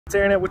It's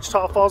Aaron at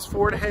Wichita Falls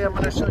Ford. Hey, I'm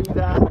going to show you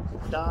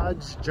that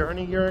Dodge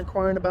Journey you're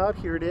inquiring about.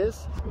 Here it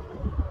is.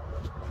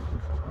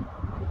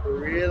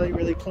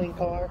 Really clean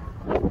car.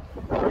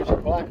 Here's your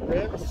black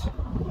ribs.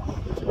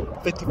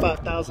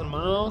 55,000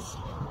 miles.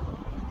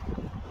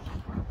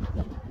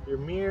 Your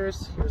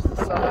mirrors. Here's the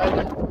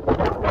side.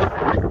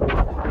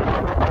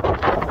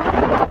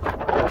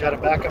 Got a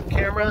backup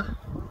camera.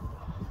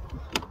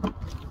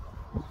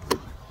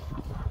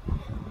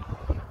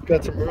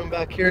 Got some room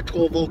back here,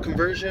 12-volt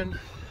conversion.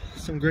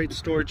 Some great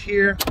storage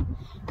here.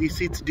 These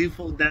seats do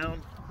fold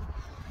down.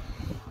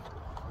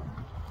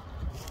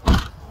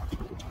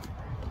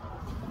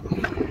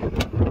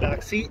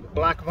 Back seat,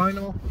 black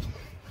vinyl.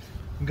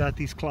 Got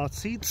these cloth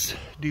seats.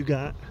 Do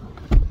got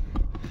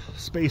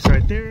space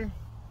right there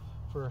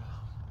for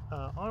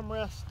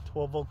armrest,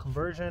 12-volt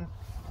conversion.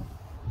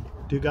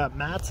 Do got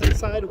mats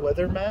inside,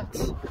 weather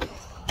mats.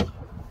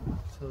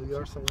 So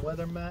there are some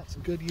weather mats,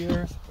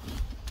 Goodyears.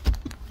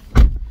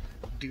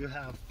 Do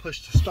have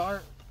push to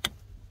start.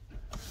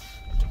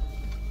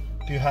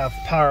 Do have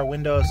power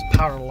windows,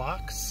 power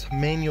locks,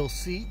 manual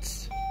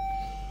seats.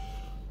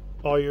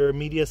 All your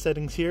media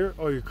settings here,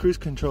 all your cruise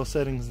control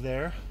settings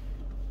there.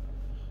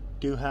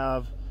 Do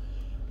have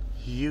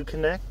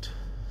Uconnect,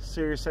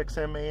 Sirius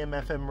XM AM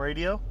FM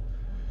radio.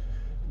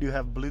 Do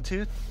have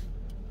Bluetooth.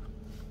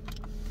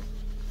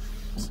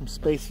 Some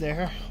space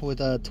there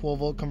with a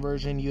 12-volt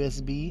conversion,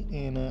 USB,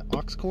 and an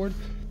aux cord.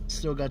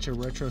 Still got your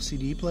retro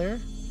CD player.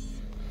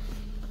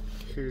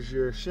 Here's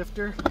your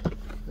shifter.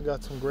 We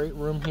got some great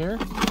room here.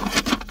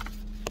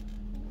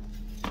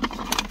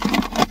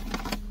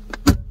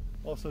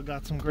 Also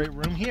got some great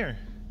room here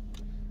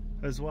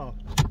as well.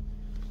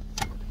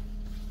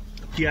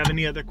 If you have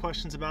any other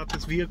questions about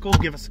this vehicle,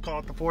 give us a call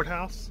at the Ford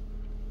House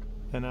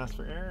and ask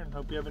for Aaron.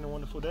 Hope you have a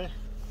wonderful day.